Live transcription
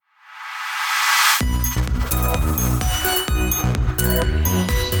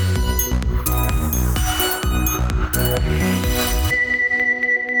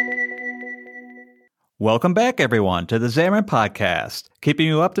Welcome back, everyone, to the Xamarin Podcast, keeping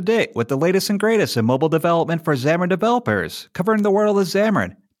you up to date with the latest and greatest in mobile development for Xamarin developers, covering the world of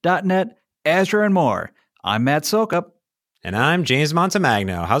Xamarin, .NET, Azure, and more. I'm Matt Sokup. And I'm James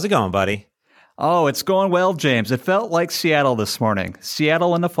Montemagno. How's it going, buddy? Oh, it's going well, James. It felt like Seattle this morning.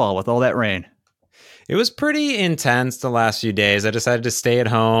 Seattle in the fall with all that rain. It was pretty intense the last few days. I decided to stay at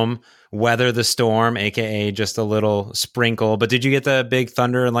home, weather the storm, aka just a little sprinkle. But did you get the big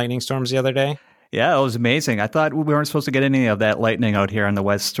thunder and lightning storms the other day? Yeah, it was amazing. I thought we weren't supposed to get any of that lightning out here in the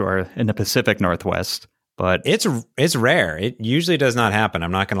West or in the Pacific Northwest, but it's rare. It usually does not happen.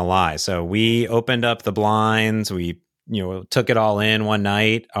 I'm not going to lie. So we opened up the blinds. We took it all in one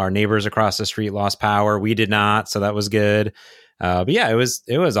night. Our neighbors across the street lost power. We did not, so that was good. But yeah, it was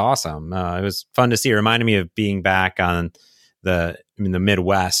awesome. It was fun to see. It reminded me of being back in the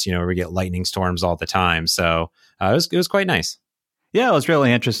Midwest. Where we get lightning storms all the time. So it was quite nice. Yeah, it was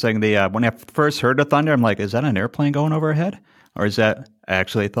really interesting. When I first heard the thunder, I'm like, is that an airplane going overhead? Or is that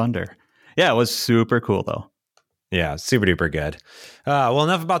actually thunder? Yeah, it was super cool, though. Yeah, super duper good. Well,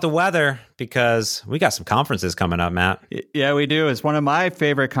 enough about the weather because we got some conferences coming up, Matt. Yeah, we do. It's one of my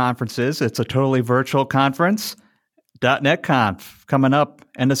favorite conferences. It's a totally virtual conference. .NET Conf coming up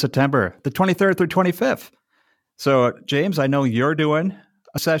end of September, the 23rd through 25th. So, James, I know you're doing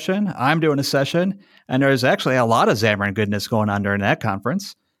a session. I'm doing a session. And there's actually a lot of Xamarin goodness going on during that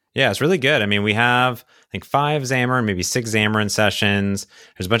conference. Yeah, it's really good. I mean, we have, I think, 5 Xamarin, maybe 6 Xamarin sessions.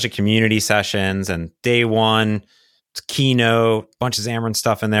 There's a bunch of community sessions. And day one, it's keynote, a bunch of Xamarin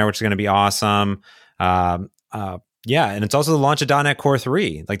stuff in there, which is going to be awesome. Yeah, and it's also the launch of .NET Core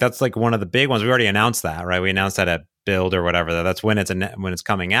 3. That's one of the big ones. We already announced that, right? We announced that at Build or whatever. That's when it's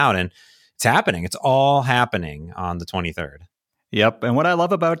coming out. And it's happening. It's all happening on the 23rd. Yep. And what I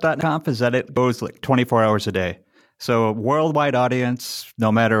love about .NET Conf is that it goes 24 hours a day. So a worldwide audience, no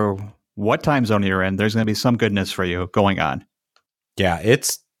matter what time zone you're in, there's going to be some goodness for you going on. Yeah,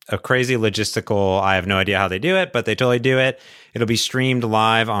 it's a crazy logistical. I have no idea how they do it, but they totally do it. It'll be streamed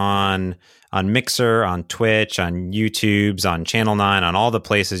live on Mixer, on Twitch, on YouTube's, on Channel 9, on all the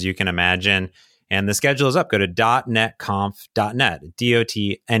places you can imagine. And the schedule is up. Go to .netconf.net,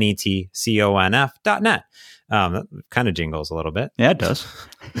 DOTNETCONF.net. That kind of jingles a little bit. Yeah, it does.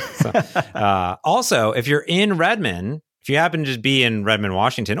 Also, if you're in Redmond, if you happen to just be in Redmond,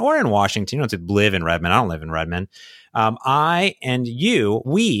 Washington, or in Washington, you don't have to live in Redmond. I don't live in Redmond. I and you,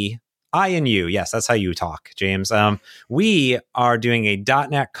 yes, that's how you talk, James. We are doing a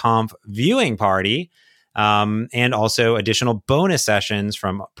 .NET Conf viewing party and also additional bonus sessions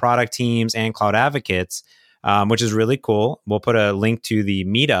from product teams and cloud advocates, which is really cool. We'll put a link to the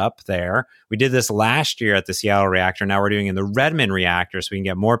meetup there. We did this last year at the Seattle Reactor. Now we're doing it in the Redmond Reactor so we can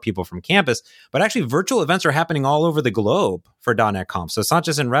get more people from campus. But actually, virtual events are happening all over the globe for .NET Conf. So it's not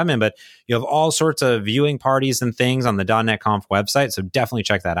just in Redmond, but you have all sorts of viewing parties and things on the .NET Conf website. So definitely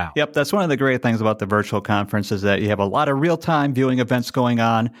check that out. Yep, that's one of the great things about the virtual conference is that you have a lot of real-time viewing events going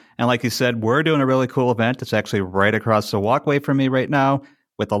on. And like you said, we're doing a really cool event. It's actually right across the walkway from me right now,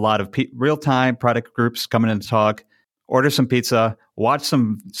 with a lot of real-time product groups coming in to talk, order some pizza, watch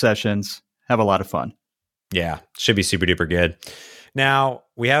some sessions, have a lot of fun. Yeah, should be super duper good. Now,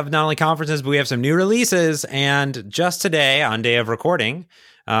 we have not only conferences, but we have some new releases. And just today, on day of recording,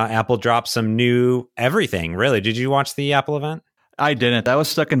 Apple dropped some new everything, really. Did you watch the Apple event? I didn't. I was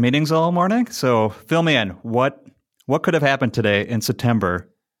stuck in meetings all morning. So fill me in. What could have happened today in September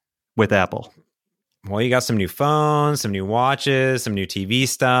with Apple? Well, you got some new phones, some new watches, some new TV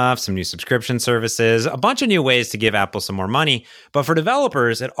stuff, some new subscription services, a bunch of new ways to give Apple some more money. But for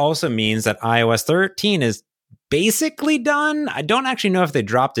developers, it also means that iOS 13 is basically done. I don't actually know if they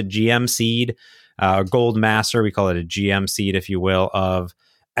dropped a GM seed, Gold Master, we call it a GM seed, if you will, of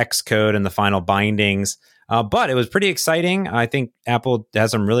Xcode and the final bindings. But it was pretty exciting. I think Apple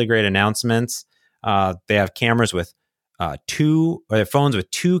has some really great announcements. They have cameras with phones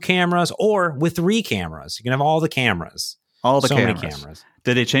with 2 cameras or with 3 cameras. You can have all the cameras. Many cameras.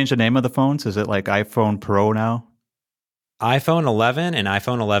 Did they change the name of the phones? Is it like iPhone Pro now? iPhone 11 and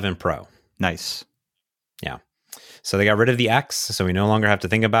iPhone 11 Pro. Nice. Yeah. So they got rid of the X, so we no longer have to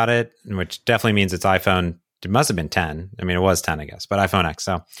think about it, which definitely means it's iPhone. It must have been 10. I mean, it was 10, I guess, but iPhone X.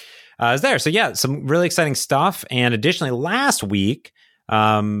 So it's there. So yeah, some really exciting stuff. And additionally, last week,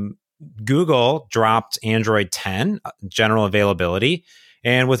 Google dropped Android 10 general availability.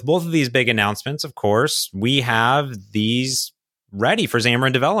 And with both of these big announcements, of course, we have these ready for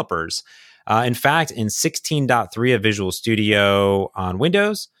Xamarin developers. In fact, in 16.3 of Visual Studio on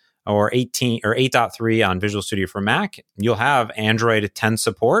Windows or 8.3 on Visual Studio for Mac, you'll have Android 10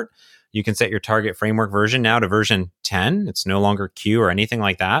 support. You can set your target framework version now to version 10. It's no longer Q or anything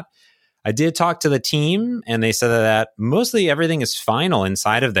like that. I did talk to the team, and they said that mostly everything is final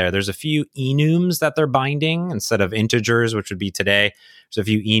inside of there. There's a few enums that they're binding instead of integers, which would be today. There's a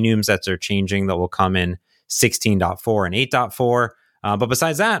few enums that they're changing that will come in 16.4 and 8.4. But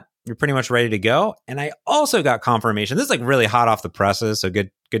besides that, you're pretty much ready to go. And I also got confirmation. This is like really hot off the presses, so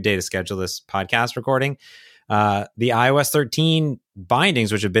good day to schedule this podcast recording. The iOS 13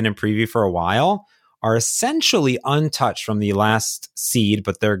 bindings, which have been in preview for a while, are essentially untouched from the last seed,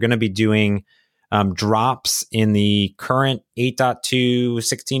 but they're going to be doing drops in the current 8.2,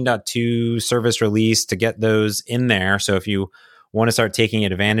 16.2 service release to get those in there. So if you want to start taking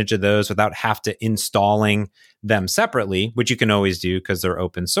advantage of those without have to installing them separately, which you can always do because they're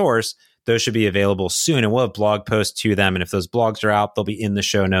open source, those should be available soon. And we'll have blog posts to them. And if those blogs are out, they'll be in the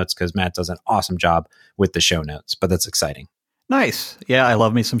show notes because Matt does an awesome job with the show notes. But that's exciting. Nice. Yeah, I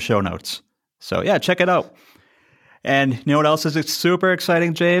love me some show notes. So yeah, check it out. And you know what else is super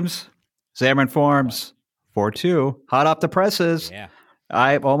exciting, James? Xamarin Forms 4.2, hot off the presses. Yeah.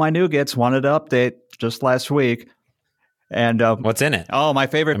 All my NuGets wanted to update just last week. And what's in it? Oh, my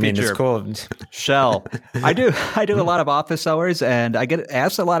favorite feature. It's cool. Shell. I do a lot of office hours, and I get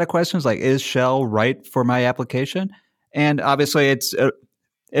asked a lot of questions like, is Shell right for my application? And obviously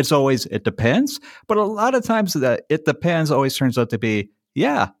it's always, it depends. But a lot of times the it depends always turns out to be,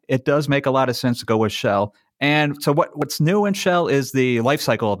 yeah, it does make a lot of sense to go with Shell. And so what's new in Shell is the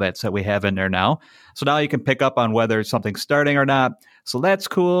lifecycle events that we have in there now. So now you can pick up on whether something's starting or not. So that's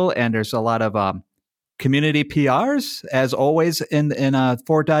cool. And there's a lot of community PRs, as always in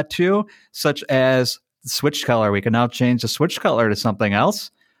 4.2, such as switch color. We can now change the switch color to something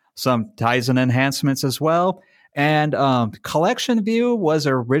else. Some Tizen enhancements as well. And collection view was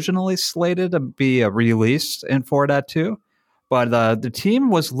originally slated to be released in 4.2. But the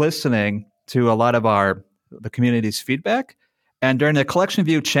team was listening to a lot of the community's feedback. And during the collection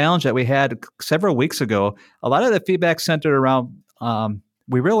view challenge that we had several weeks ago, a lot of the feedback centered around,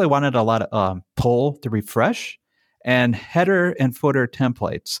 we really wanted a lot of pull to refresh and header and footer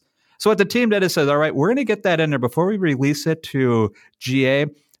templates. So what the team did is said, all right, we're going to get that in there before we release it to GA.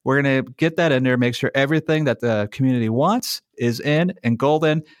 We're going to get that in there, make sure everything that the community wants is in and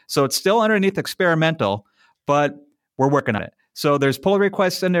golden. So it's still underneath experimental, but we're working on it. So there's pull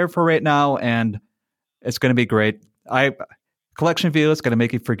requests in there for right now, and it's going to be great. Collection view is going to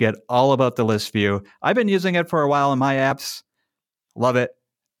make you forget all about the list view. I've been using it for a while in my apps. Love it.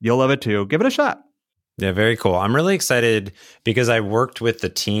 You'll love it too. Give it a shot. Yeah, very cool. I'm really excited because I worked with the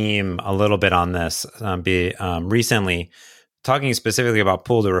team a little bit on this recently, talking specifically about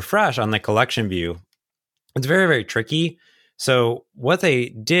pull to refresh on the collection view. It's very, very tricky. So what they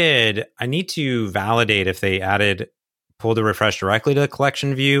did, I need to validate if they added pull to refresh directly to the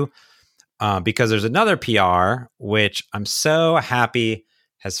collection view, because there's another PR, which I'm so happy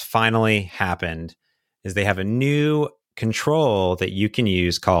has finally happened, is they have a new control that you can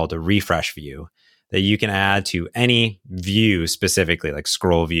use called a refresh view that you can add to any view specifically, like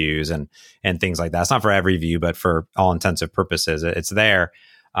scroll views and things like that. It's not for every view, but for all intensive purposes, it's there.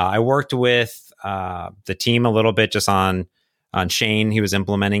 I worked with the team a little bit just on Shane. He was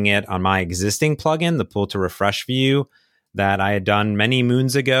implementing it on my existing plugin, the pull to refresh view that I had done many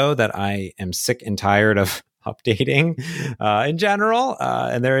moons ago that I am sick and tired of updating in general.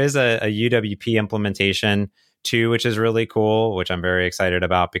 And there is a UWP implementation too, which is really cool, which I'm very excited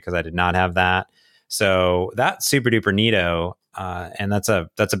about because I did not have that. So that's super duper neato. And that's a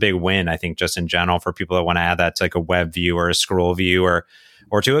big win, I think, just in general for people that want to add that to like a web view or a scroll view or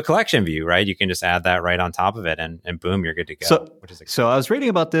to a collection view, right? You can just add that right on top of it and boom, you're good to go. So I was reading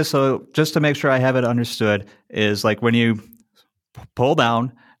about this. So just to make sure I have it understood is like when you pull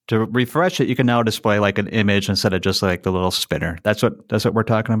down to refresh it, you can now display like an image instead of just like the little spinner. That's what we're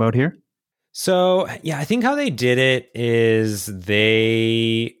talking about here. So yeah, I think how they did it is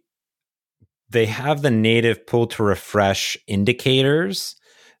they have the native pull to refresh indicators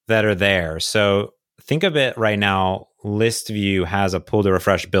that are there. So think of it right now, list view has a pull to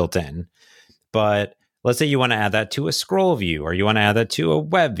refresh built in, but let's say you want to add that to a scroll view, or you want to add that to a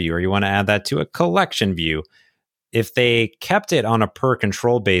web view, or you want to add that to a collection view. If they kept it on a per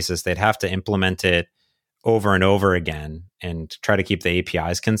control basis, they'd have to implement it over and over again and try to keep the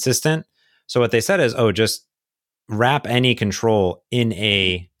APIs consistent. So what they said is, just wrap any control in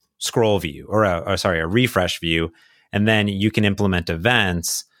a scroll view or a refresh view, and then you can implement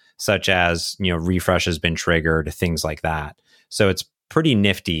events such as, refresh has been triggered, things like that. So it's pretty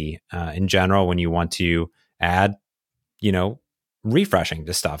nifty in general when you want to add, refreshing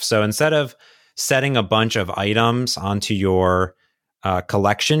to stuff. So instead of setting a bunch of items onto your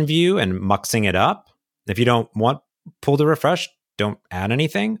collection view and muxing it up, if you don't want pull to refresh, don't add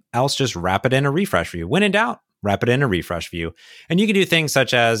anything else, just wrap it in a refresh view. When in doubt, wrap it in a refresh view. And you can do things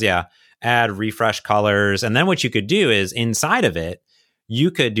such as, add refresh colors. And then what you could do is inside of it, you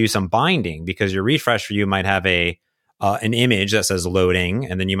could do some binding, because your refresh view might have an image that says loading,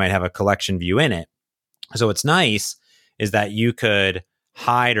 and then you might have a collection view in it. So what's nice is that you could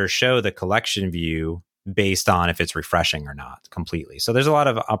hide or show the collection view based on if it's refreshing or not completely. So there's a lot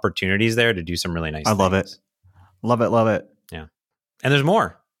of opportunities there to do some really nice things. Love it. Love it. Yeah. And there's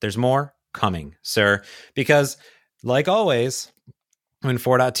more. There's more coming, sir, because like always, when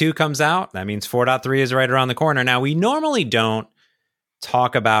 4.2 comes out, that means 4.3 is right around the corner. Now, we normally don't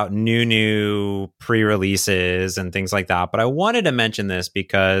talk about new pre-releases and things like that, but I wanted to mention this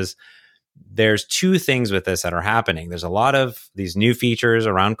because there's two things with this that are happening. There's a lot of these new features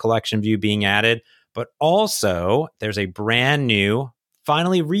around collection view being added, but also there's a brand new,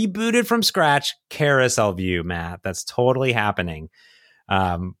 finally rebooted from scratch carousel view, Matt. That's totally happening,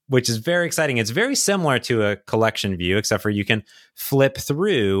 which is very exciting. It's very similar to a collection view, except for you can flip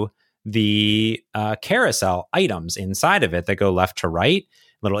through the carousel items inside of it that go left to right,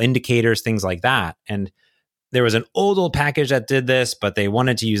 little indicators, things like that. And there was an old package that did this, but they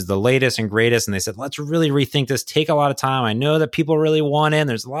wanted to use the latest and greatest. And they said, let's really rethink this. Take a lot of time. I know that people really want it.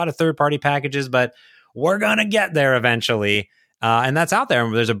 There's a lot of third-party packages, but we're going to get there eventually. And that's out there.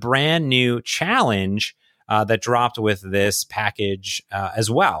 And there's a brand new challenge that dropped with this package as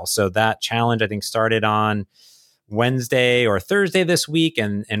well. So that challenge, I think, started on Wednesday or Thursday this week.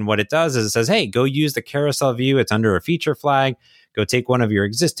 And what it does is it says, hey, go use the carousel view. It's under a feature flag. Go take one of your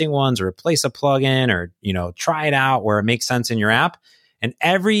existing ones or replace a plugin, or, try it out where it makes sense in your app. And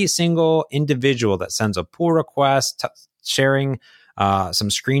every single individual that sends a pull request sharing some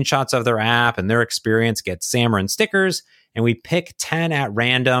screenshots of their app and their experience gets Xamarin stickers. And we pick 10 at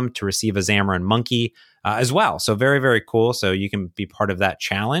random to receive a Xamarin monkey as well. So very, very cool. So you can be part of that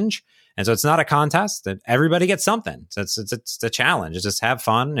challenge. And so it's not a contest, that everybody gets something. So it's a challenge. It's just have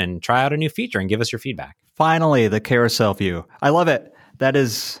fun and try out a new feature and give us your feedback. Finally, the carousel view. I love it.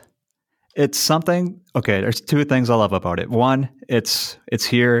 It's something. Okay, there's two things I love about it. One, it's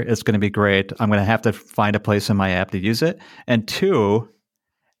here. It's going to be great. I'm going to have to find a place in my app to use it. And two,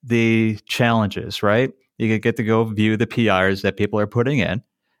 the challenges, right? You get to go view the PRs that people are putting in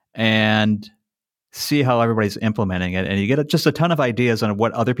and see how everybody's implementing it. And you get just a ton of ideas on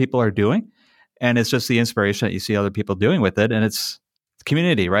what other people are doing. And it's just the inspiration that you see other people doing with it. And it's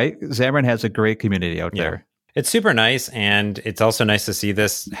community, right? Xamarin has a great community out there. It's super nice. And it's also nice to see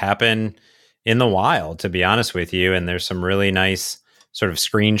this happen in the wild, to be honest with you. And there's some really nice sort of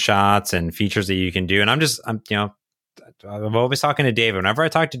screenshots and features that you can do. And I'm always talking to David. Whenever I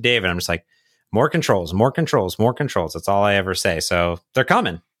talk to David, I'm just like, more controls. That's all I ever say. So they're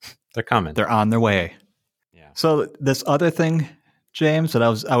coming. They're on their way. Yeah. So this other thing, James, that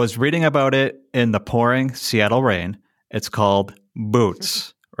I was reading about it in the pouring Seattle rain. It's called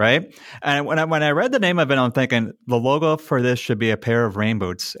Boots, right? And when I read the name of it, I'm thinking the logo for this should be a pair of rain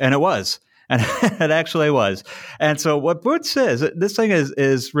boots, and it was, and it actually was. And so what Boots is, this thing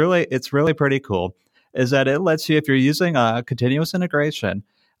is really pretty cool. Is that it lets you, if you're using a continuous integration,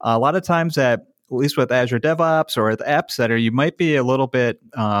 a lot of times at least with Azure DevOps or with App Center, you might be a little bit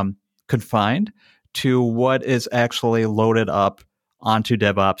confined to what is actually loaded up onto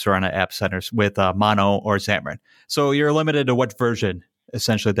DevOps or on an App Center with Mono or Xamarin. So you're limited to what version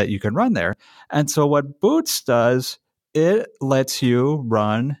essentially that you can run there. And so what Boots does, it lets you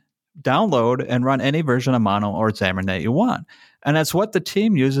download and run any version of Mono or Xamarin that you want. And that's what the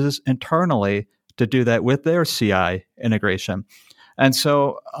team uses internally to do that with their CI integration. And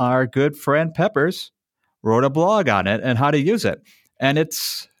so our good friend Peppers wrote a blog on it and how to use it. And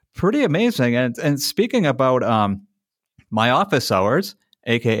it's pretty amazing. And speaking about my office hours,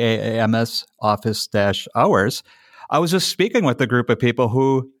 aka AMS office-hours, I was just speaking with a group of people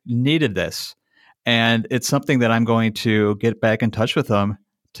who needed this. And it's something that I'm going to get back in touch with them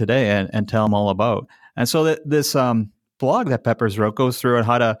today and tell them all about. And so this blog that Peppers wrote goes through on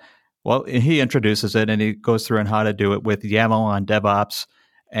how to, he introduces it and he goes through on how to do it with YAML on DevOps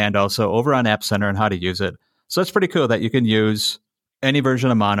and also over on App Center and how to use it. So it's pretty cool that you can use any version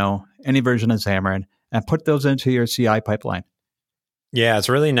of Mono, any version of Xamarin, and put those into your CI pipeline. Yeah, it's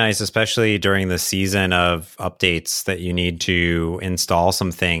really nice, especially during the season of updates that you need to install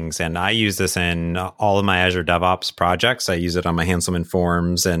some things. And I use this in all of my Azure DevOps projects. I use it on my Hanselman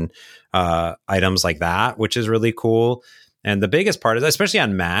forms and items like that, which is really cool. And the biggest part is, especially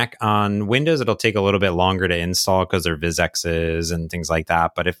on Mac, on Windows, it'll take a little bit longer to install because they're VisXs and things like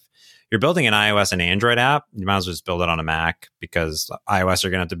that. But if you're building an iOS and Android app, you might as well just build it on a Mac because iOS are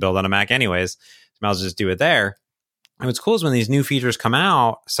going to have to build on a Mac anyways. You might as well just do it there. And what's cool is when these new features come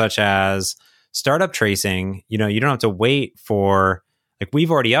out, such as startup tracing, you don't have to wait for, like,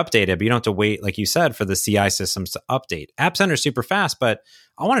 we've already updated, but you don't have to wait, like you said, for the CI systems to update. App Center is super fast, but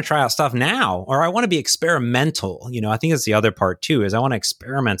I want to try out stuff now, or I want to be experimental. I think that's the other part too, is I want to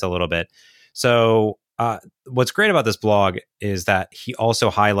experiment a little bit. So what's great about this blog is that he also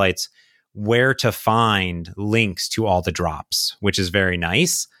highlights where to find links to all the drops, which is very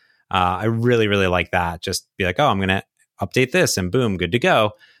nice. I really, really like that. Just be like, oh, I'm going to update this and boom, good to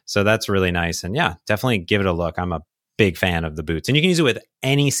go. So that's really nice. And yeah, definitely give it a look. I'm a big fan of the boots. And you can use it with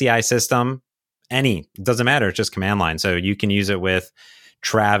any CI system, it doesn't matter. It's just command line. So you can use it with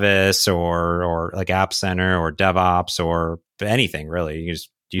Travis or like App Center or DevOps or anything, really. You can just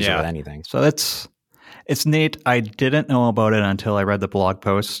use it with anything. So it's neat. I didn't know about it until I read the blog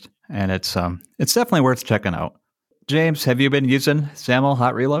post, and it's definitely worth checking out. James, have you been using XAML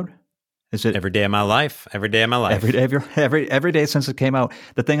Hot Reload? Is it every day of my life? Every day since it came out.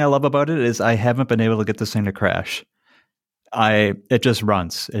 The thing I love about it is I haven't been able to get this thing to crash. It just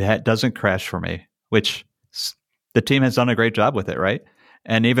runs. It doesn't crash for me, which the team has done a great job with it, right?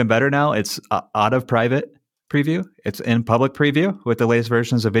 And even better now, it's out of private preview. It's in public preview with the latest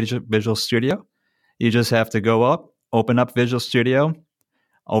versions of Visual Studio. You just have to go up, open up Visual Studio.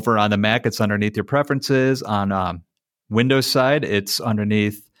 Over on the Mac, it's underneath your preferences. On Windows side, it's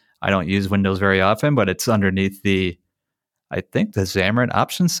underneath. I don't use Windows very often, but it's underneath the Xamarin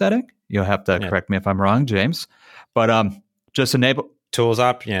Options setting. You'll have to correct me if I'm wrong, James. But just enable Tools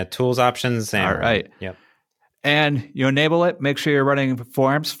Options, Xamarin. All right. Yep. And you enable it. Make sure you're running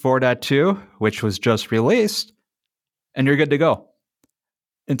Forms 4.2, which was just released, and you're good to go.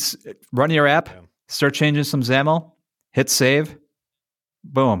 Run your app, start changing some XAML, hit save,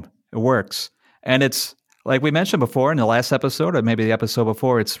 boom, it works. And it's, like we mentioned before in the last episode, or maybe the episode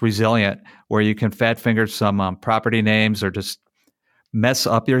before, it's resilient, where you can fat finger some property names or just mess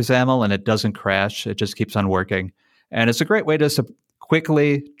up your XAML and it doesn't crash. It just keeps on working. And it's a great way to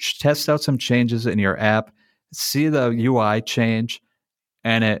quickly test out some changes in your app, see the UI change,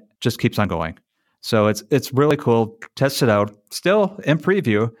 and it just keeps on going. So it's really cool. Test it out. Still in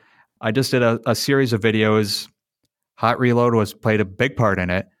preview. I just did a series of videos. Hot Reload played a big part in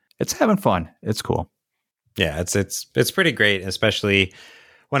it. It's having fun. It's cool. Yeah, it's pretty great, especially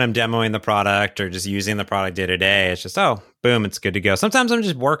when I'm demoing the product or just using the product day to day. It's just, boom, it's good to go. Sometimes I'm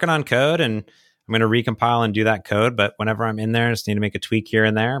just working on code and I'm going to recompile and do that code. But whenever I'm in there, I just need to make a tweak here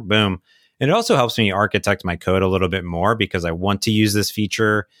and there. Boom. And it also helps me architect my code a little bit more because I want to use this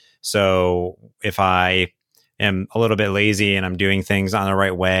feature. So if I am a little bit lazy and I'm doing things on the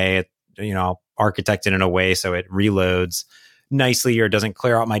right way, I'll architect it in a way so it reloads nicely or doesn't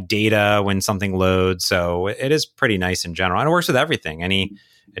clear out my data when something loads. So it is pretty nice in general. And it works with everything, any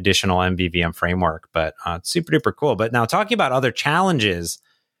additional MVVM framework, but it's super duper cool. But now talking about other challenges,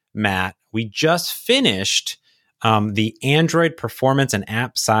 Matt, we just finished the Android Performance and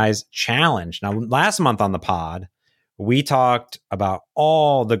App Size Challenge. Now, last month on the pod, we talked about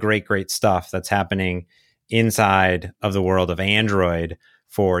all the great stuff that's happening inside of the world of Android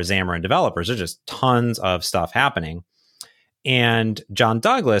for Xamarin developers. There's just tons of stuff happening. And John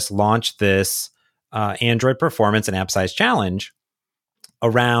Douglas launched this Android Performance and App Size Challenge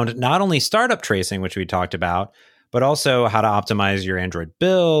around not only startup tracing, which we talked about, but also how to optimize your Android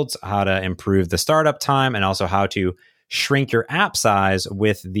builds, how to improve the startup time, and also how to shrink your app size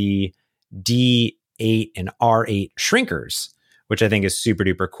with the D8 and R8 shrinkers, which I think is super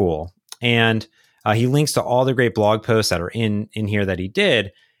duper cool. And he links to all the great blog posts that are in here that he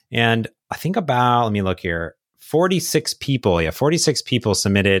did. And I think about, let me look here, 46 people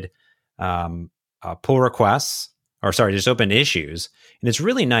submitted pull requests, just open issues. And it's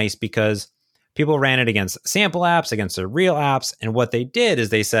really nice because people ran it against sample apps, against their real apps. And what they did is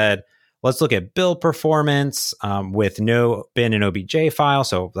they said, let's look at build performance with no bin and OBJ file.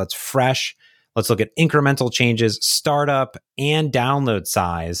 So that's fresh. Let's look at incremental changes, startup and download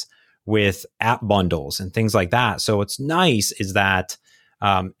size with app bundles and things like that. So what's nice is that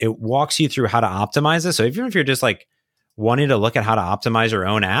it walks you through how to optimize this. So even if you're just like wanting to look at how to optimize your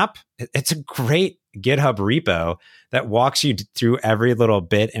own app, it's a great GitHub repo that walks you through every little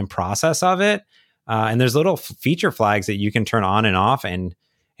bit and process of it. And there's little feature flags that you can turn on and off and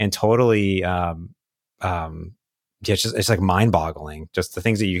totally, it's like mind boggling, just the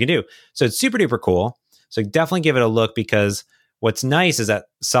things that you can do. So it's super duper cool. So definitely give it a look, because what's nice is that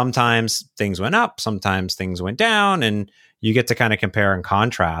sometimes things went up, sometimes things went down, and you get to kind of compare and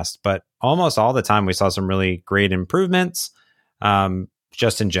contrast. But almost all the time we saw some really great improvements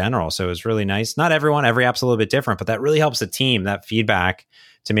just in general. So it was really nice. Not every app's a little bit different, but that really helps the team, that feedback,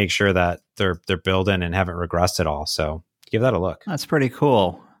 to make sure that they're building and haven't regressed at all. So give that a look. That's pretty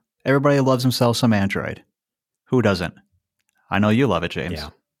cool. Everybody loves themselves some Android. Who doesn't? I know you love it, James. Yeah.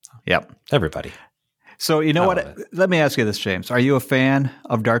 Yep. Everybody. So you know what? Let me ask you this, James. Are you a fan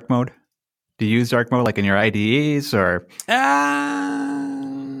of dark mode? Do you use dark mode like in your IDEs or?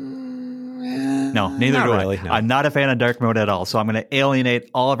 No, neither do really, I. no. I'm not a fan of dark mode at all. So I'm going to alienate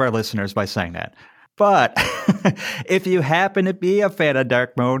all of our listeners by saying that. But if you happen to be a fan of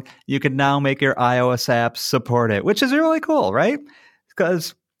dark mode, you can now make your iOS apps support it, which is really cool, right?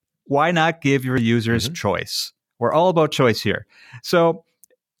 Because why not give your users choice? We're all about choice here. So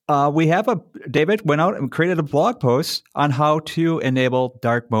David went out and created a blog post on how to enable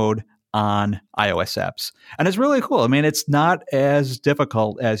dark mode on iOS apps. And it's really cool. I mean, it's not as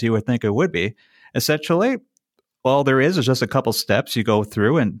difficult as you would think it would be. Essentially, all there is just a couple steps you go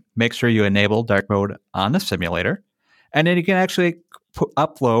through and make sure you enable dark mode on the simulator. And then you can actually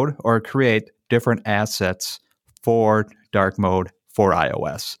upload or create different assets for dark mode for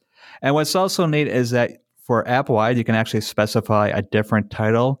iOS. And what's also neat is that for app-wide, you can actually specify a different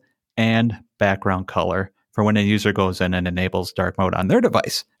title and background color for when a user goes in and enables dark mode on their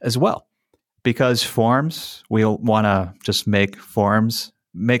device as well. Because forms, we'll want to just make forms,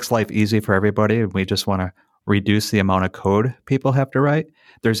 makes life easy for everybody. We just want to reduce the amount of code people have to write.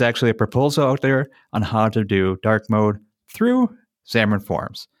 There's actually a proposal out there on how to do dark mode through Xamarin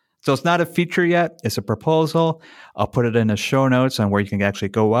Forms. So it's not a feature yet. It's a proposal. I'll put it in the show notes on where you can actually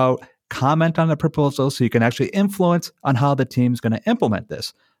go out, comment on the proposal so you can actually influence on how the team's going to implement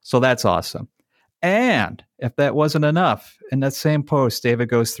this. So that's awesome. And if that wasn't enough, in that same post, David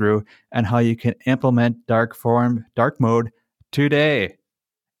goes through and how you can implement dark mode today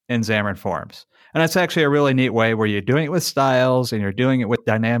in Xamarin Forms. And that's actually a really neat way where you're doing it with styles and you're doing it with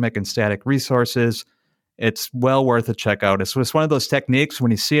dynamic and static resources. It's well worth a check out. It's one of those techniques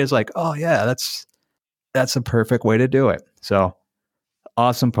when you see it, it's like, oh yeah, that's a perfect way to do it. So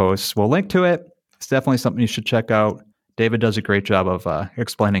awesome posts. We'll link to it. It's definitely something you should check out. David does a great job of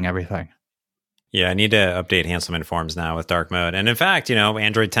explaining everything. Yeah, I need to update Hanselman Forms now with dark mode. And in fact,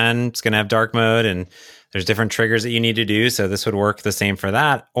 Android 10 is going to have dark mode and there's different triggers that you need to do. So this would work the same for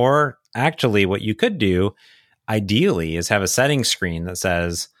that. Or actually what you could do ideally is have a settings screen that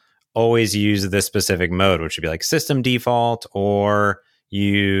says always use this specific mode, which would be like system default or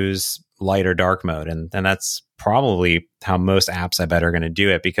use light or dark mode. And that's probably how most apps I bet are going to do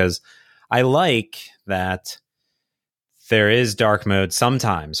it, because I like that there is dark mode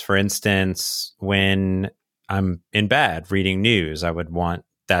sometimes. For instance, when I'm in bed reading news, I would want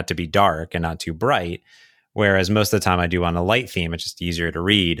that to be dark and not too bright. Whereas most of the time I do on a light theme, it's just easier to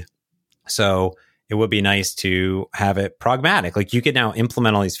read. So it would be nice to have it pragmatic. Like you could now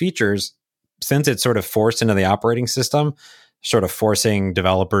implement all these features since it's sort of forced into the operating system, sort of forcing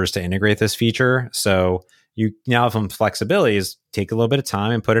developers to integrate this feature. So you now have some flexibilities, take a little bit of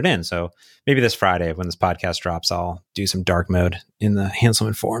time and put it in. So maybe this Friday when this podcast drops, I'll do some dark mode in the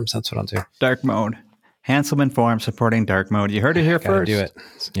Hanselman Forms. That's what I'll do. Dark mode. Hanselman Forms supporting dark mode. You heard it here first. Do it.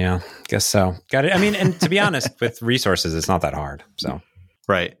 Yeah, guess so. Got it. I mean, and to be honest, with resources, it's not that hard. So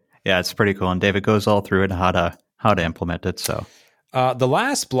right. Yeah, it's pretty cool. And David goes all through it and how to implement it. So the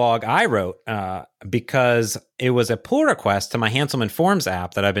last blog I wrote, because it was a pull request to my Hanselman Forms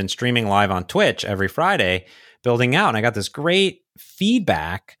app that I've been streaming live on Twitch every Friday, building out. And I got this great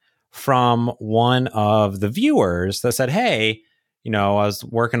feedback from one of the viewers that said, hey, I was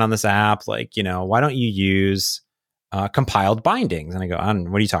working on this app, like, why don't you use compiled bindings? And I go,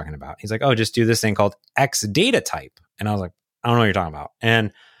 what are you talking about? He's like, oh, just do this thing called X data type. And I was like, I don't know what you're talking about.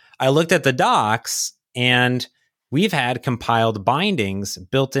 And I looked at the docs and we've had compiled bindings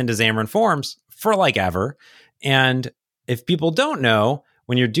built into Xamarin Forms for like ever. And if people don't know,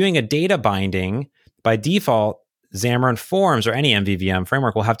 when you're doing a data binding, by default, Xamarin Forms or any MVVM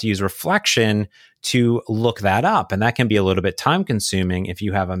framework will have to use reflection to look that up. And that can be a little bit time consuming if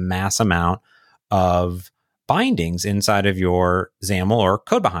you have a mass amount of bindings inside of your XAML or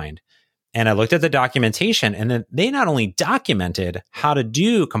code behind. And I looked at the documentation, and then they not only documented how to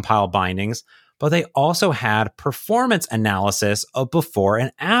do compiled bindings, but they also had performance analysis of before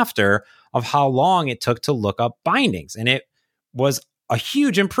and after of how long it took to look up bindings. And it was a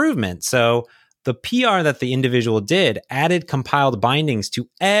huge improvement. So the PR that the individual did added compiled bindings to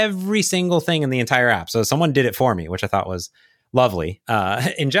every single thing in the entire app. So someone did it for me, which I thought was lovely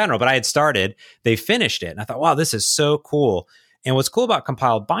in general, but I had started, they finished it. And I thought, wow, this is so cool. And what's cool about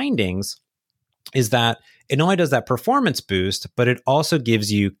compiled bindings is that it not only does that performance boost, but it also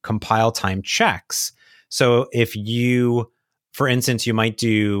gives you compile time checks. So if you, for instance, you might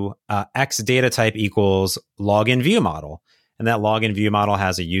do X data type equals login view model. And that login view model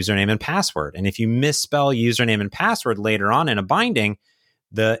has a username and password. And if you misspell username and password later on in a binding,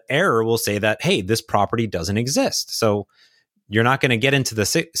 the error will say that, hey, this property doesn't exist. So you're not going to get into the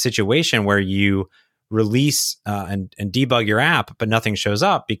situation where you release and debug your app, but nothing shows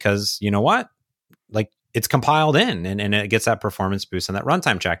up because you know what? Like it's compiled in and it gets that performance boost and that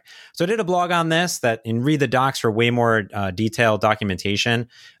runtime check. So I did a blog on this and read the docs for way more detailed documentation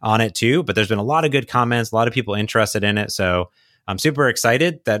on it too. But there's been a lot of good comments, a lot of people interested in it. So I'm super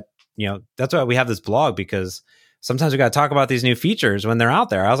excited that, that's why we have this blog, because sometimes we got to talk about these new features when they're out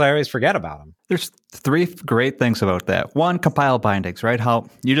there. I always forget about them. There's 3 great things about that. 1, compile bindings, right? How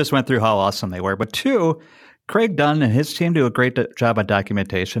you just went through how awesome they were. But 2, Craig Dunn and his team do a great job on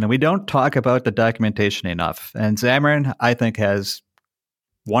documentation, and we don't talk about the documentation enough. And Xamarin, I think, has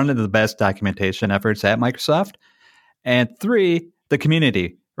one of the best documentation efforts at Microsoft. And 3, the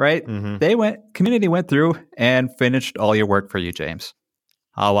community, right? Mm-hmm. Community went through and finished all your work for you, James.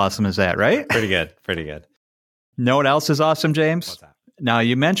 How awesome is that, right? Pretty good. Know what else is awesome, James? What's that? Now,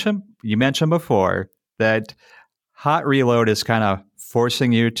 you mentioned before that hot reload is kind of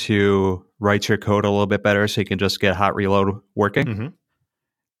forcing you to write your code a little bit better so you can just get hot reload working. Mm-hmm.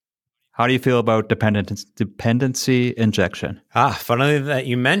 How do you feel about dependency injection? Funny that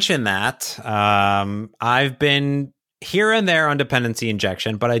you mentioned that. I've been here and there on dependency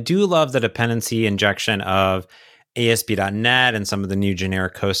injection, but I do love the dependency injection of ASP.NET and some of the new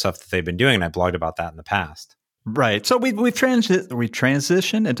generic code stuff that they've been doing. And I blogged about that in the past. Right. So we've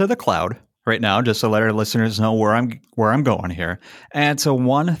transitioned into the cloud right now, just to let our listeners know where I'm going here. And so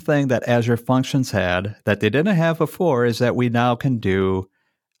one thing that Azure Functions had that they didn't have before is that we now can do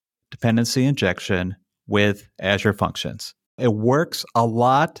dependency injection with Azure Functions. It works a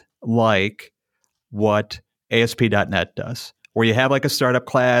lot like what ASP.NET does, where you have like a startup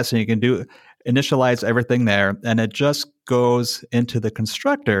class and you can initialize everything there, and it just goes into the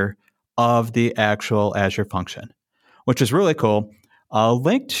constructor of the actual Azure function, which is really cool. I'll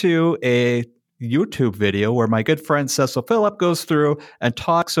link to a YouTube video where my good friend Cecil Phillip goes through and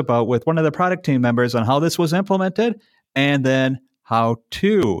talks about with one of the product team members on how this was implemented and then how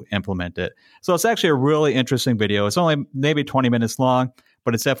to implement it. So it's actually a really interesting video. It's only maybe 20 minutes long,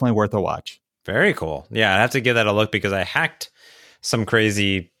 but it's definitely worth a watch. Very cool. Yeah, I have to give that a look because I hacked some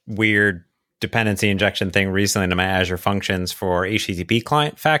crazy, weird dependency injection thing recently into my Azure Functions for HTTP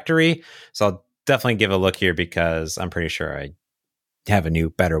Client Factory. So I'll definitely give a look here because I'm pretty sure I have a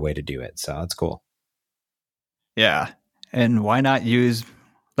new, better way to do it. So that's cool. Yeah. And why not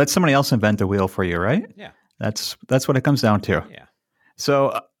let somebody else invent the wheel for you, right? Yeah. That's what it comes down to. Yeah.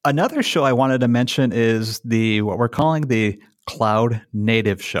 So another show I wanted to mention is what we're calling the Cloud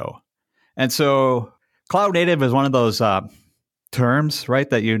Native Show. And so Cloud Native is one of those terms, right,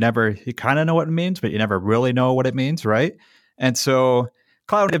 that you kind of know what it means, but you never really know what it means, right? And so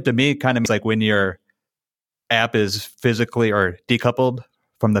Cloud Native to me kind of means like when your app is physically or decoupled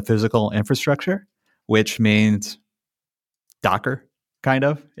from the physical infrastructure, which means Docker, kind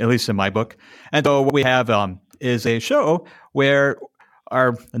of, at least in my book. And so what we have is a show where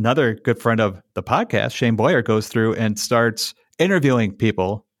another good friend of the podcast, Shane Boyer, goes through and starts interviewing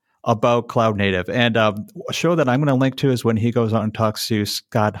people about Cloud Native. And a show that I'm going to link to is when he goes out and talks to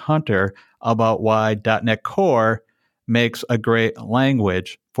Scott Hunter about why .NET Core makes a great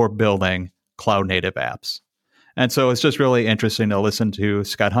language for building Cloud Native apps. And so it's just really interesting to listen to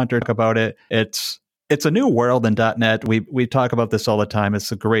Scott Hunter talk about it. It's a new world in .NET. We talk about this all the time.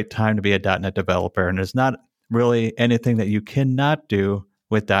 It's a great time to be a .NET developer, and there's not really anything that you cannot do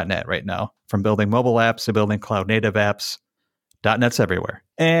with .NET right now, from building mobile apps to building cloud native apps. .NET's everywhere.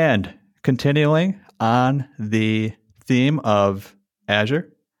 And continuing on the theme of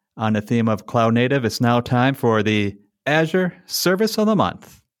Azure, on the theme of Cloud Native, it's now time for the Azure Service of the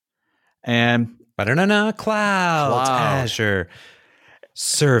Month. And Cloud Azure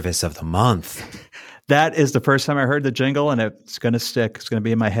Service of the Month. That is the first time I heard the jingle, and it's going to stick. It's going to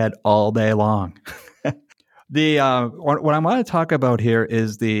be in my head all day long. What I want to talk about here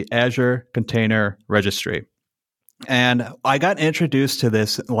is the Azure Container Registry. And I got introduced to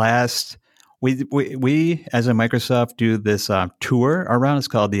this we as a Microsoft do this tour around. It's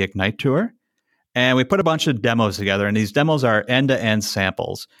called the Ignite Tour. And we put a bunch of demos together. And these demos are end-to-end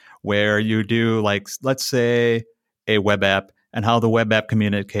samples where you do, like, let's say a web app and how the web app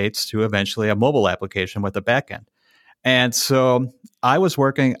communicates to eventually a mobile application with a backend. And so I was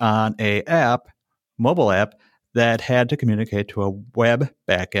working on a mobile app that had to communicate to a web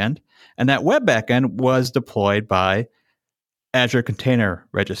backend. And that web backend was deployed by Azure Container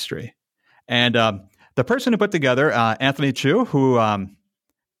Registry. And the person who put together, Anthony Chu, who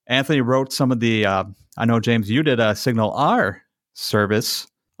Anthony wrote some of the, I know, James, you did a Signal R service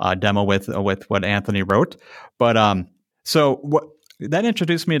demo with what Anthony wrote. But so what that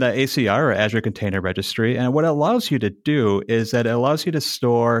introduced me to ACR, or Azure Container Registry. And what it allows you to do is that it allows you to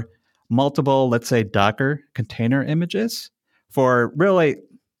store multiple, let's say, Docker container images for really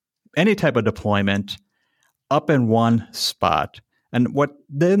any type of deployment up in one spot. And what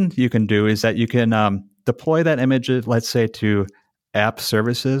then you can do is that you can deploy that image, let's say, to App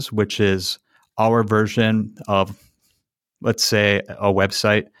Services, which is our version of, let's say, a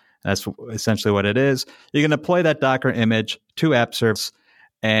website. That's essentially what it is. You can deploy that Docker image to App Service,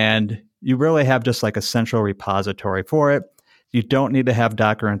 and you really have just like a central repository for it. You don't need to have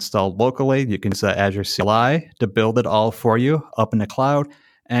Docker installed locally. You can use Azure CLI to build it all for you up in the cloud.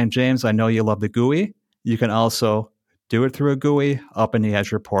 And James, I know you love the GUI. You can also do it through a GUI up in the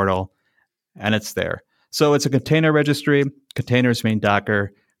Azure portal, and it's there. So it's a container registry. Containers mean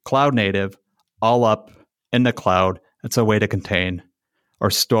Docker, cloud native, all up in the cloud. It's a way to contain or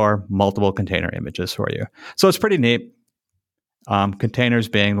store multiple container images for you. So it's pretty neat. Containers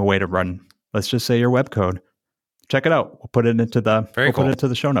being the way to run, let's just say, your web code. Check it out. We'll put it into the put it into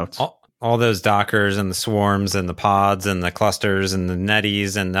the show notes. All those Dockers and the swarms and the pods and the clusters and the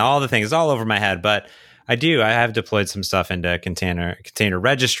netties and all the things all over my head. But I have deployed some stuff into container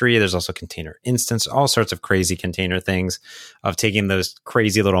registry. There's also container instance, all sorts of crazy container things of taking those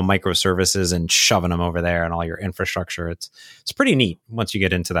crazy little microservices and shoving them over there and all your infrastructure. It's pretty neat once you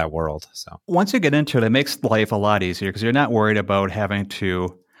get into that world. So once you get into it, it makes life a lot easier because you're not worried about having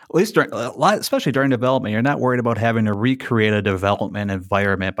to, at least especially during development, you're not worried about having to recreate a development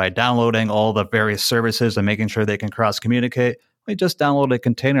environment by downloading all the various services and making sure they can cross-communicate. We just download a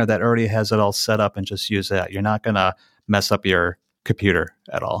container that already has it all set up and just use that. You're not going to mess up your computer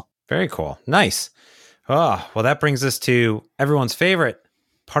at all. Very cool. Nice. Oh, well, that brings us to everyone's favorite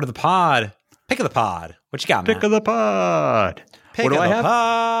part of the pod. Pick of the pod. What you got, man? Pick of the pod. Pick of the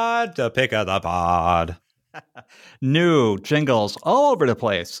pod. The pick of the pod. New jingles all over the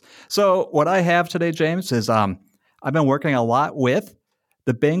place. So what I have today, James, is I've been working a lot with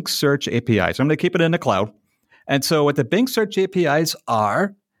the Bing Search APIs. I'm going to keep it in the cloud. And so what the Bing Search APIs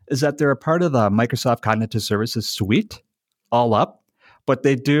are is that they're a part of the Microsoft Cognitive Services suite, all up, but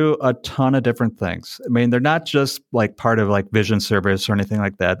they do a ton of different things. I mean, they're not just like part of like Vision Service or anything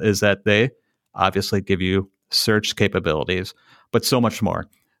like that, is that they obviously give you search capabilities, but so much more.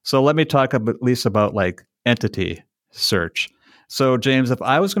 So let me talk at least about like entity search. So James, if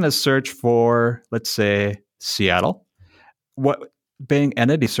I was going to search for, let's say, Seattle, what Bing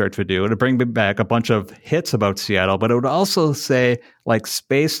Entity Search would do, it would bring me back a bunch of hits about Seattle, but it would also say like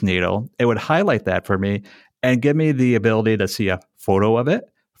Space Needle. It would highlight that for me and give me the ability to see a photo of it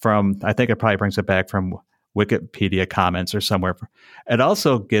from, I think it probably brings it back from Wikipedia comments or somewhere. It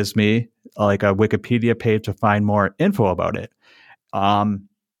also gives me like a Wikipedia page to find more info about it.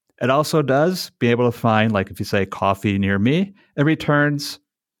 It also does be able to find, like if you say coffee near me, it returns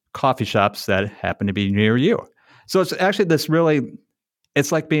coffee shops that happen to be near you. So it's actually this really,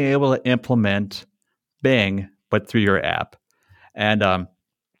 it's like being able to implement Bing, but through your app. And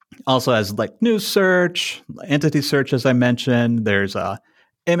also has like news search, entity search, as I mentioned. There's a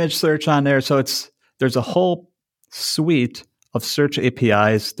image search on there. So there's a whole suite of search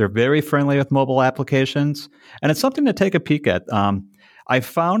APIs. They're very friendly with mobile applications. And it's something to take a peek at. I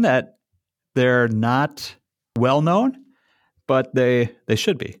found that they're not well known, but they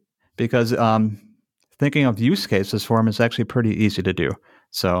should be, because thinking of use cases for them is actually pretty easy to do.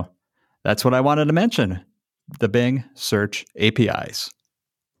 So that's what I wanted to mention, the Bing Search APIs.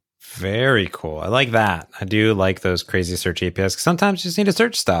 Very cool. I like that. I do like those crazy search APIs. Sometimes you just need to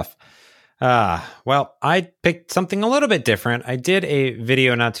search stuff. Well, I picked something a little bit different. I did a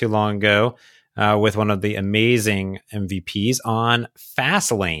video not too long ago with one of the amazing MVPs on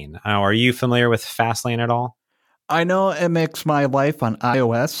Fastlane. Are you familiar with Fastlane at all? I know it makes my life on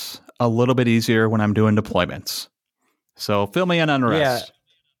iOS a little bit easier when I'm doing deployments. So fill me in on the rest. Yeah.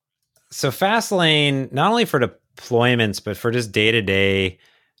 So Fastlane, not only for deployments, but for just day-to-day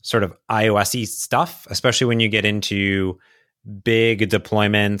sort of iOS-y stuff, especially when you get into big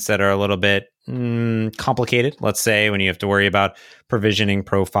deployments that are a little bit complicated. Let's say when you have to worry about provisioning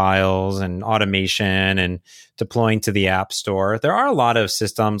profiles and automation and deploying to the App Store. There are a lot of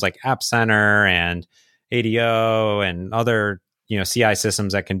systems like App Center and ADO and other CI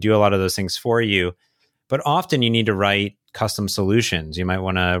systems that can do a lot of those things for you. But often you need to write custom solutions. You might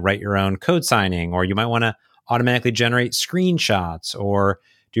want to write your own code signing, or you might want to automatically generate screenshots or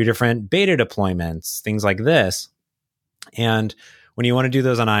do different beta deployments, things like this. And when you want to do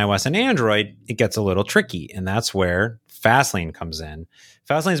those on iOS and Android, it gets a little tricky. And that's where Fastlane comes in.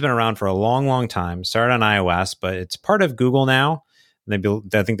 Fastlane's been around for a long, long time. Started on iOS, but it's part of Google now. I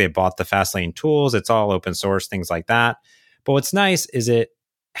think they bought the Fastlane tools. It's all open source, things like that. But what's nice is it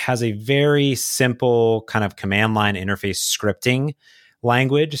has a very simple kind of command line interface scripting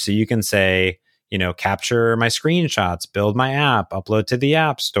language. So you can say, capture my screenshots, build my app, upload to the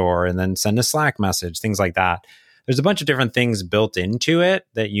App Store, and then send a Slack message, things like that. There's a bunch of different things built into it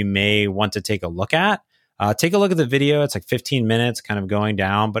that you may want to take a look at. Take a look at the video. It's like 15 minutes kind of going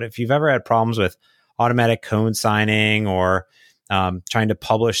down. But if you've ever had problems with automatic code signing or trying to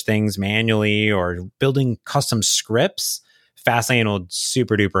publish things manually or building custom scripts, Fastlane will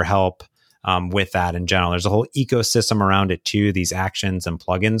super duper help with that in general. There's a whole ecosystem around it too, these actions and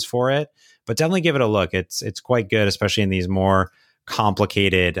plugins for it. But definitely give it a look. It's quite good, especially in these more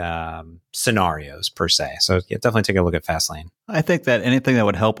complicated scenarios per se. So yeah, definitely take a look at Fastlane. I think that anything that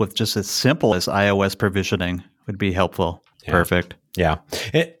would help with just as simple as iOS provisioning would be helpful. Yeah. Perfect. Yeah.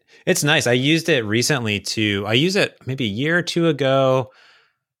 It's nice. I used it recently I used it maybe a year or two ago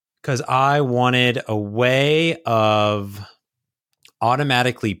because I wanted a way of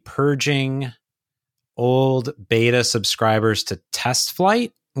automatically purging old beta subscribers to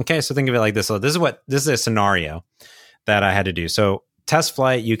TestFlight. Okay, so think of it like this. So this is a scenario that I had to do. So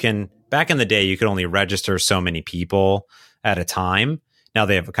TestFlight, back in the day, you could only register so many people at a time. Now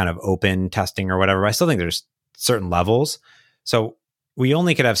they have a kind of open testing or whatever, but I still think there's certain levels. So we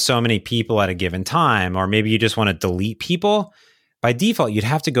only could have so many people at a given time, or maybe you just want to delete people. By default, you'd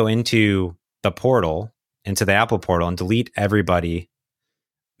have to go into the portal, into the Apple portal, and delete everybody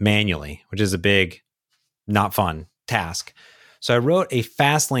manually, which is a big, not fun task. So I wrote a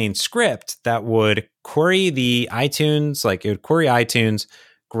Fastlane script that would query the iTunes, it would query iTunes,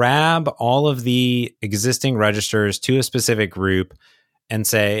 grab all of the existing registers to a specific group and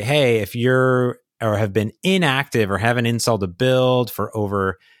say, hey, if you're or have been inactive or haven't installed a build for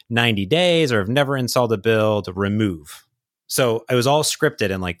over 90 days or have never installed a build, remove. So it was all scripted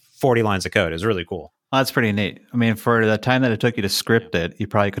in 40 lines of code. It was really cool. Well, that's pretty neat. I mean, for the time that it took you to script it, you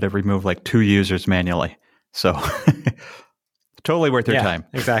probably could have removed 2 users manually. So totally worth your time.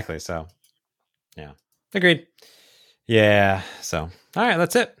 Exactly. So, yeah. Agreed. Yeah. So, all right.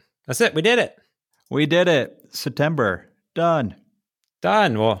 That's it. We did it. We did it. September. Done.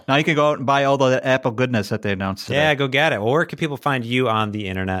 Well, now you can go out and buy all the Apple goodness that they announced today. Yeah, go get it. Well, where can people find you on the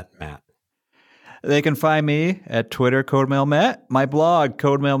internet, Matt? They can find me at Twitter, CodeMailMatt, my blog,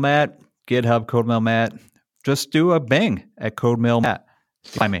 CodeMailMatt, GitHub, CodeMailMatt. Just do a bing at CodeMailMatt.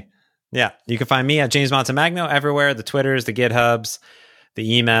 Find me. Yeah, you can find me at James Montemagno everywhere, the Twitters, the GitHubs,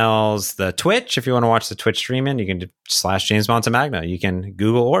 the emails, the Twitch. If you want to watch the Twitch streaming, you can do / James Montemagno. You can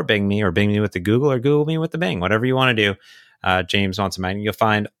Google or Bing me with the Google or Google me with the Bing, whatever you want to do. James Montemagno. You'll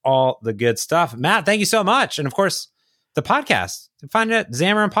find all the good stuff. Matt, thank you so much. And of course, the podcast. Find it at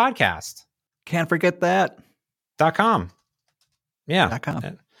Xamarin Podcast. Can't forget that. .com. Yeah. .com.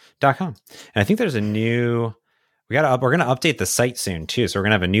 And I think there's a new... We're going to update the site soon too. So we're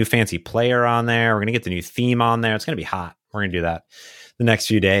going to have a new fancy player on there. We're going to get the new theme on there. It's going to be hot. We're going to do that the next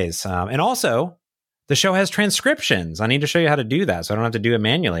few days. And also, the show has transcriptions. I need to show you how to do that so I don't have to do it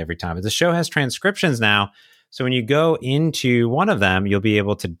manually every time. But the show has transcriptions now. So when you go into one of them, you'll be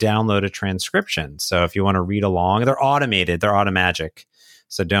able to download a transcription. So if you want to read along, they're automated. They're automagic.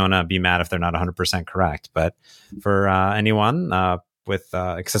 So don't be mad if they're not 100% correct. But for anyone with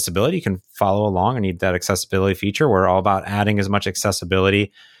accessibility, you can follow along and need that accessibility feature. We're all about adding as much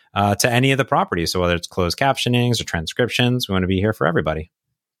accessibility to any of the properties. So whether it's closed captionings or transcriptions, we want to be here for everybody.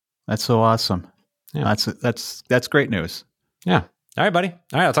 That's so awesome. Yeah. That's great news. Yeah. All right, buddy. All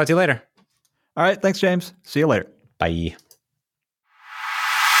right. I'll talk to you later. All right. Thanks, James. See you later. Bye.